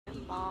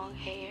long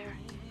hair.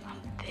 I'm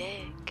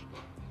thick.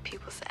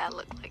 People say I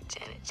look like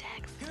Janet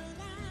Jackson.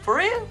 For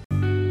real?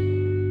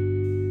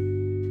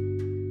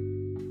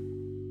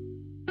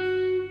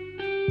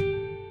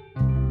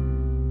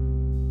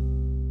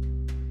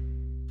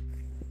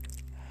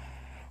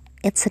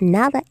 It's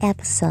another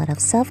episode of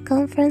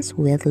Self-Conference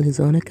with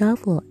Lizona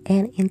Kavo,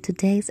 and in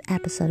today's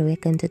episode we're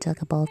going to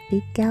talk about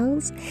big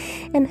girls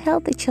and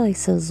healthy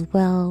choices.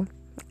 Well,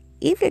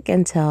 if you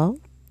can tell,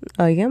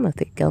 I am a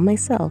thick girl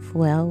myself.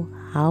 Well,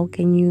 how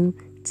can you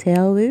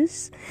tell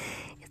this?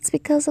 It's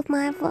because of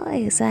my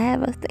voice. I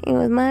have a thing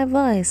with my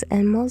voice,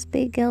 and most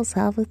big girls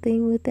have a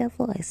thing with their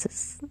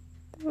voices.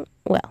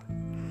 Well,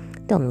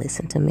 don't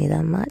listen to me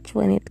that much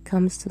when it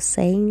comes to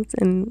sayings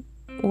and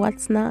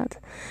what's not.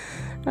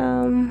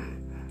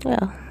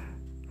 Well,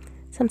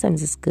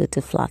 sometimes it's good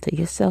to flatter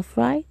yourself,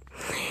 right?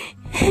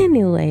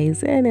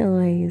 Anyways,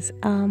 we're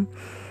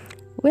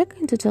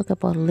going to talk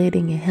about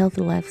leading a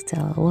healthy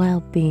lifestyle while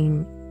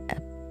being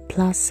a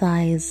plus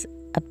size,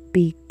 a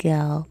big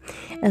girl,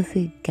 a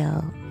thick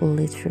girl,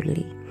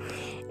 literally.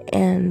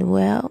 And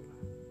well,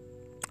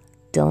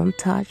 don't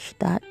touch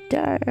that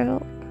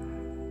dirt.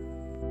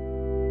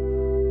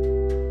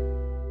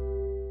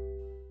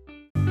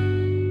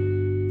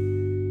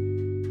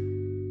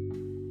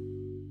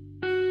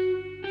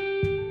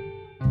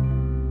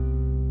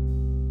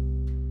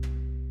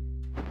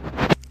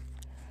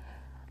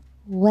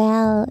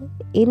 Well,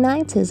 in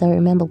 90s, I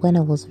remember when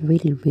I was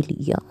really, really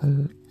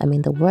young. I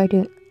mean, the word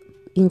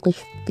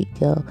English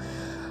figure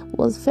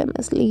was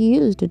famously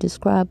used to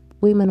describe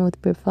women with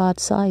preferred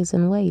size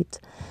and weight.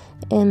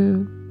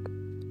 And,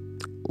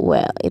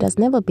 well, it has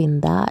never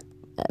been that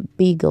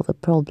big of a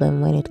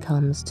problem when it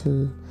comes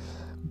to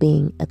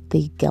being a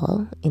thick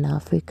girl in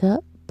Africa.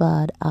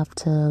 But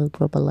after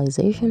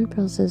globalization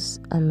process,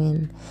 I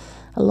mean,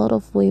 a lot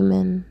of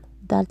women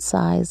that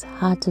size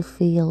had to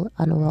feel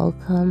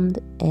unwelcomed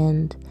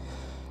and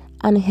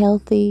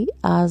unhealthy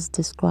as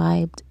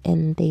described,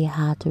 and they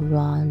had to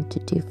run to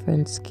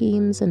different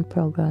schemes and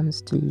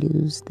programs to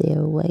lose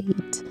their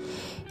weight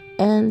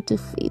and to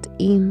fit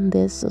in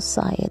this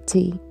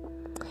society.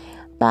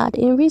 But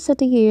in recent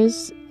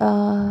years,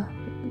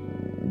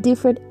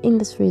 different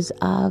industries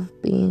have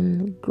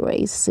been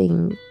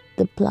gracing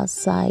the plus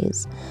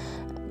size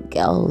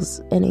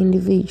girls and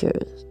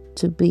individuals,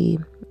 to be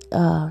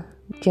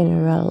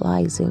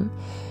generalizing.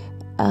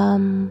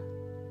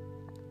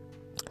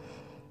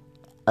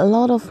 A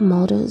lot of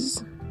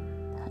models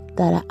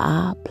that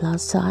are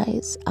plus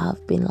size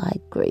have been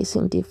like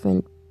gracing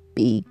different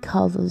big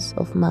covers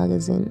of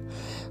magazine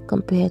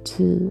compared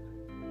to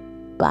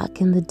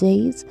back in the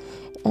days.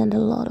 And a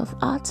lot of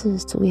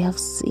artists we have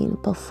seen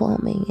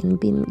performing and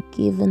been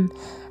given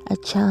a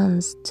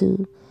chance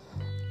to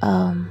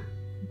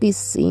be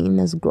seen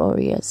as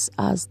glorious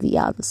as the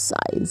other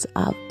size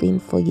have been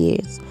for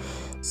years.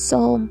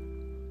 So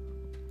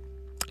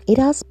it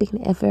has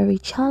been a very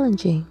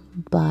challenging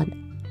but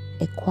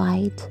a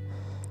quite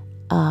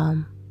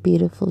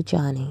beautiful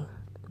journey.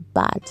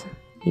 But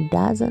it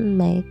doesn't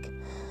make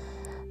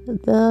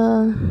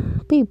the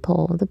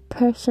people, the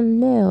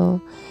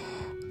personnel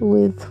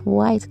with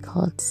white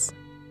coats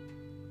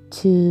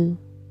to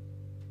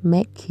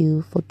make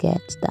you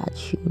forget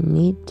that you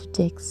need to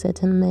take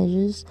certain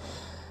measures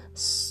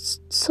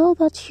so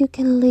that you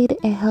can lead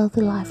a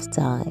healthy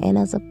lifestyle. And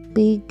as a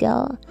big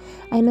girl,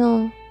 I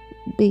know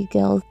big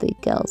girls, thick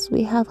girls,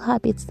 we have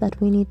habits that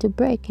we need to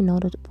break in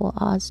order for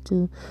us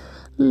to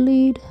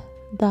lead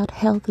that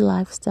healthy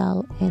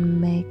lifestyle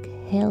and make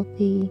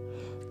healthy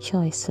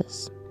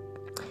choices.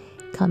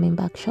 Coming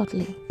back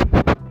shortly.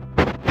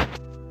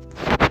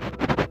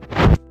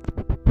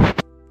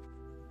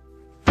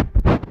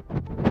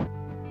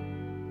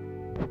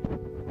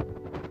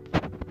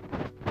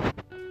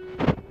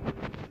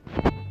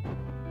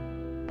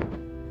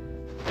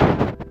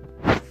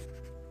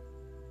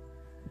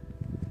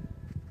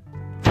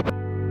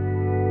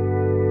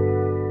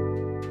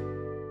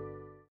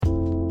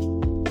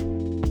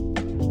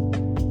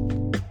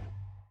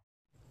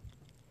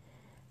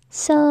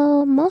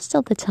 So most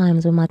of the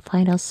times we might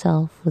find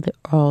ourselves with the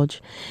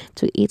urge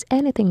to eat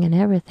anything and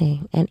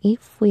everything. And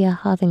if we are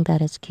having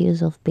that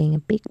excuse of being a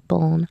big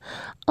bone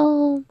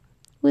or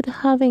with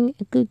having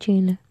a good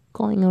gene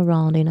going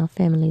around in our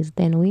families,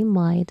 then we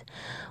might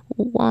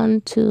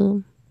want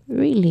to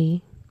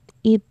really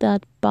eat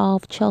that bar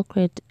of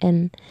chocolate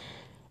and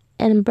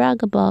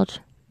brag about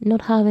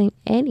not having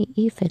any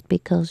effect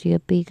because you're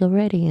big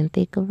already and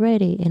thick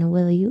already, and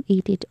whether you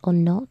eat it or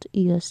not,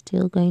 you're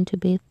still going to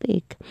be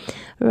thick.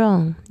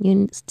 Wrong.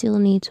 You still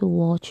need to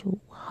watch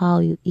how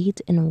you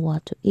eat and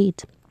what to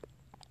eat.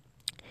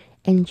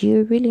 And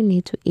you really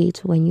need to eat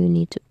when you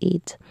need to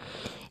eat,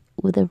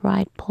 with the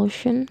right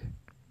portion,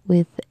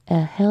 with a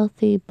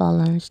healthy,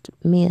 balanced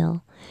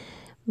meal.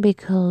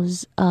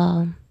 Because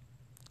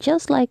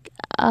just like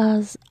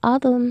as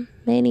other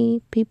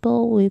many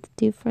people with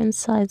different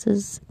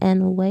sizes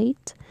and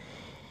weight,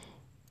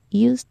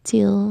 you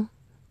still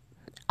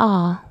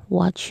are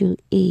what you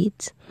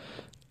eat.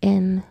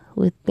 And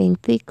with being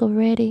thick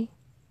already,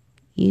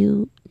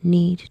 you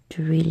need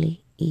to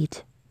really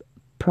eat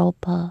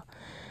proper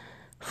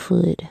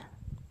food.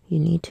 You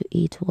need to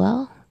eat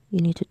well. You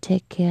need to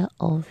take care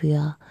of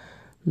your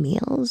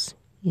meals.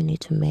 You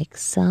need to make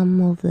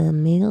some of the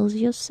meals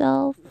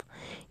yourself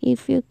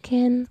if you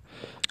can,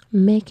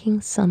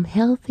 making some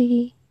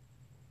healthy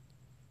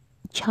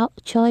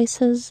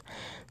choices,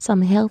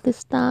 some healthy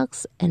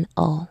snacks and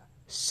all.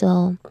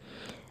 So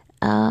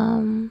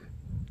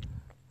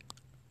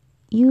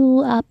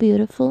you are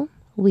beautiful.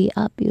 We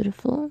are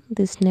beautiful.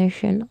 This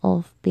nation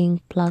of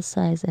being plus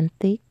size and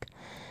thick.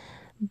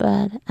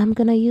 But I'm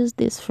gonna use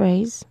this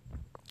phrase,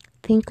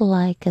 think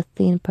like a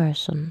thin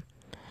person.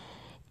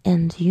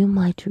 And you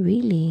might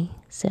really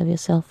save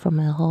yourself from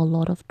a whole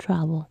lot of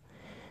trouble.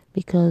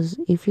 Because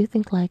if you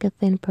think like a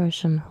thin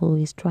person who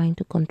is trying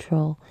to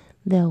control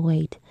their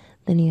weight,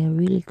 then you're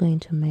really going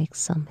to make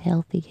some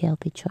healthy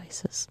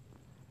choices.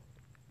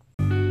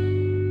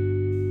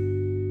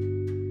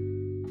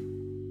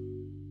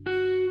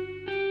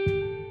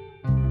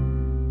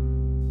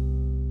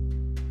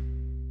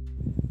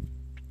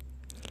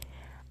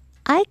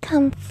 I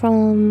come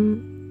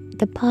from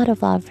the part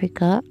of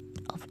Africa,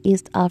 of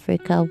East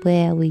Africa,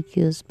 where we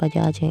use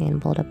bajajing and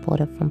border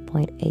from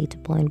point A to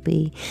point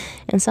B.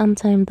 And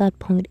sometimes that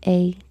point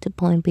A to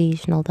point B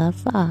is not that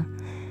far.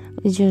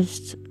 We're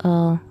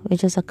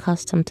just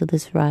accustomed to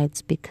these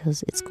rides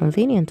because it's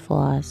convenient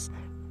for us,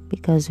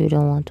 because we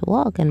don't want to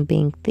walk. And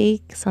being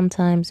thick,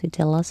 sometimes we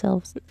tell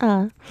ourselves,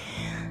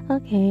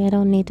 okay, I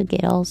don't need to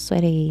get all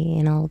sweaty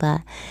and all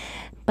that.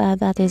 But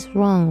that is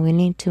wrong. We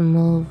need to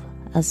move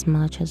as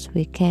much as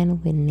we can.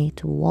 We need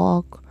to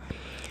walk.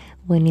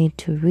 We need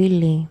to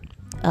really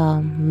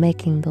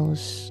making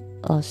those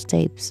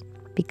steps,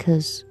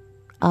 because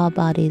our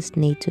bodies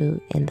need to,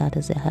 and that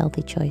is a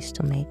healthy choice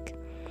to make.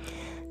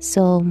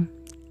 So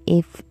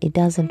if it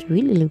doesn't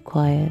really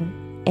require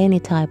any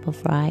type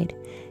of ride,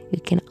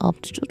 you can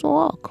opt to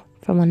walk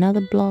from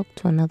another block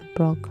to another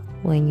block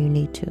when you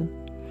need to.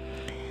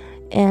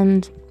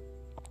 And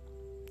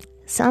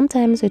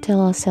sometimes we tell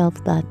ourselves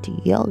that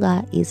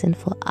yoga isn't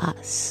for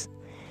us.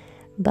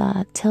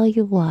 But tell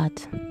you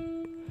what,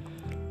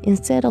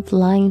 instead of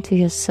lying to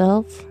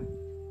yourself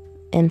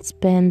and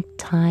spend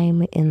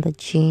time in the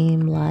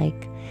gym,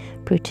 like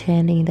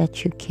pretending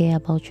that you care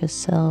about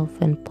yourself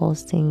and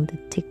posting the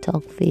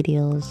TikTok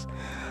videos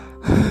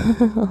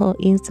or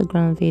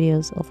Instagram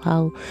videos of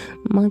how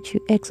much you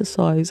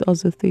exercise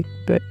as a thick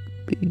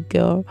big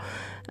girl,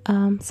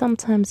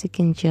 sometimes you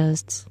can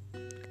just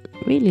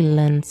really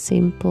learn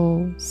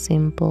simple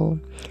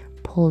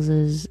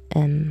poses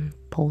and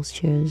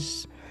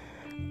postures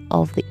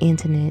of the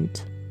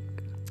internet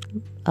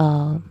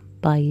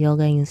by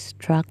yoga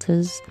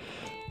instructors,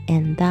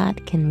 and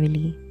that can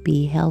really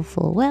be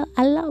helpful. Well,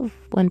 I love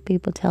when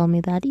people tell me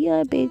that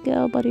you're a big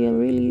girl but you're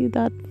really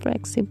that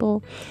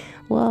flexible.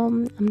 Well,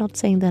 I'm not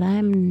saying that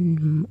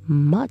I'm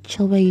much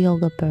of a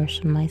yoga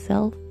person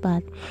myself,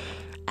 but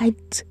I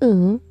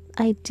do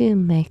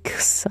make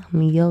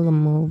some yoga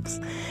moves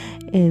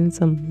and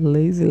some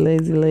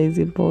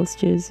lazy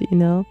postures,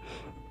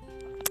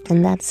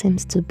 and that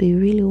seems to be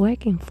really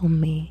working for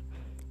me,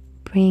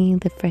 bringing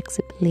the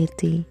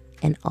flexibility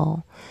and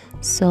all.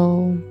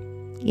 So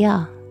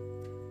yeah,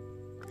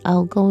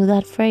 I'll go with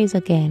that phrase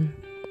again.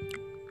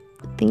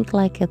 Think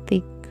like a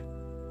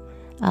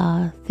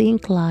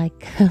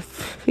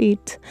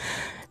fit,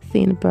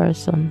 thin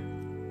person,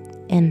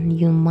 and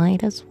you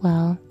might as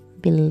well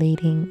be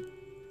leading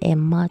a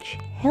much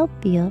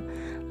healthier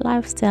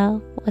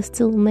lifestyle while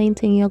still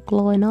maintaining your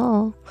glow and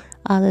all,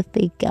 other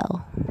thick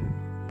girl.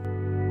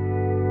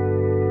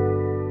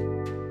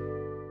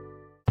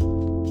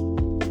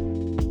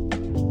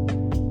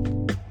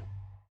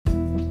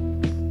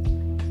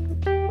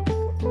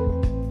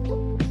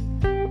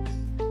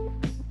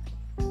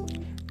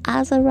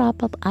 As a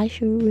wrap-up, I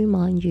should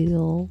remind you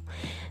all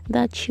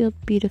that you're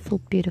beautiful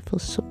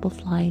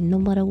superfly, no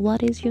matter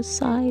what is your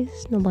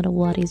size, no matter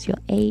what is your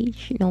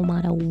age, no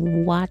matter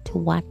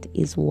what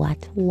is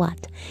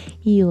what.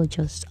 You're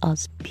just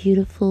as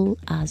beautiful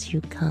as you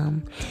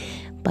come.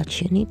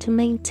 But you need to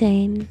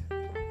maintain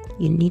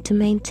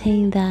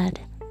that.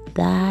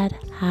 That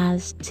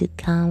has to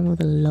come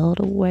with a lot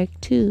of work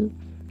too.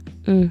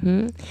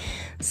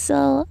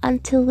 So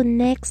until the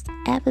next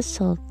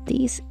episode,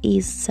 this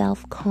is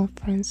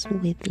Self-Conference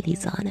with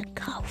Lizana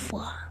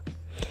Kafwa.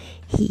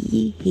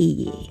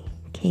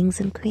 Kings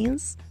and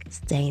queens,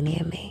 stay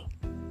near me.